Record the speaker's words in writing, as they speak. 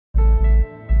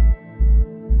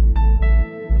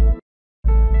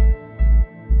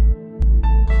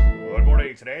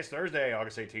Today is Thursday,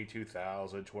 August 18,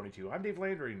 2022. I'm Dave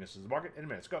Landry, and this is the market in a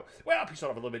minute. Let's go. Well, we sold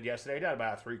off a little bit yesterday, down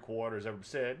about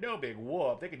 0.75%. No big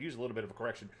whoop. They could use a little bit of a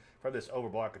correction from this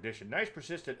overbought condition. Nice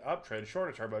persistent uptrend,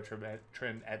 shorter turbo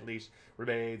trend at least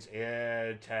remains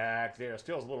intact. There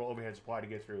still is a little overhead supply to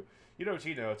get through. You know,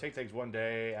 take things one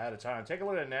day at a time. Take a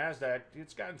look at NASDAQ.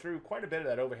 It's gotten through quite a bit of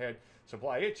that overhead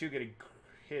supply. It too getting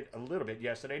hit a little bit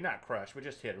yesterday, not crushed, but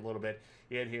just hit a little bit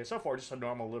in here. So far, just a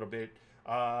normal little bit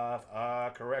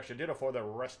of correction. Ditto for the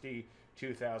Rusty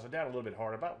 2000, down a little bit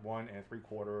hard, about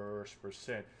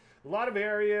 1.75%. A lot of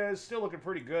areas still looking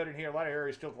pretty good in here. A lot of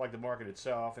areas still look like the market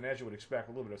itself, and as you would expect,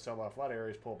 a little bit of sell-off. A lot of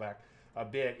areas pull back a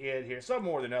bit in here. Some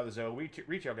more than others, though.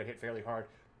 Retail got hit fairly hard,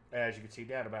 as you can see,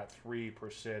 down about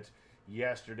 3%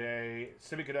 yesterday.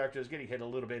 Semiconductors getting hit a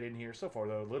little bit in here. So far,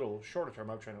 though, a little shorter-term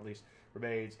uptrend at least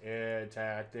remains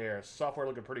intact there. Software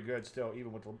looking pretty good still,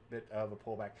 even with a bit of a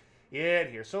pullback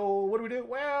in here. So what do?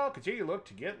 Well, continue to look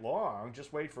to get long.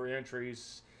 Just wait for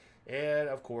entries. And,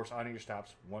 of course, on your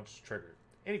stops once triggered.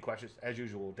 Any questions? As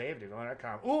usual, Dave,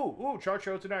 DaveLandry.com. Ooh, chart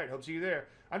show tonight. Hope to see you there.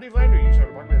 I'm Dave Landry. You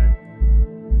started 1 minute.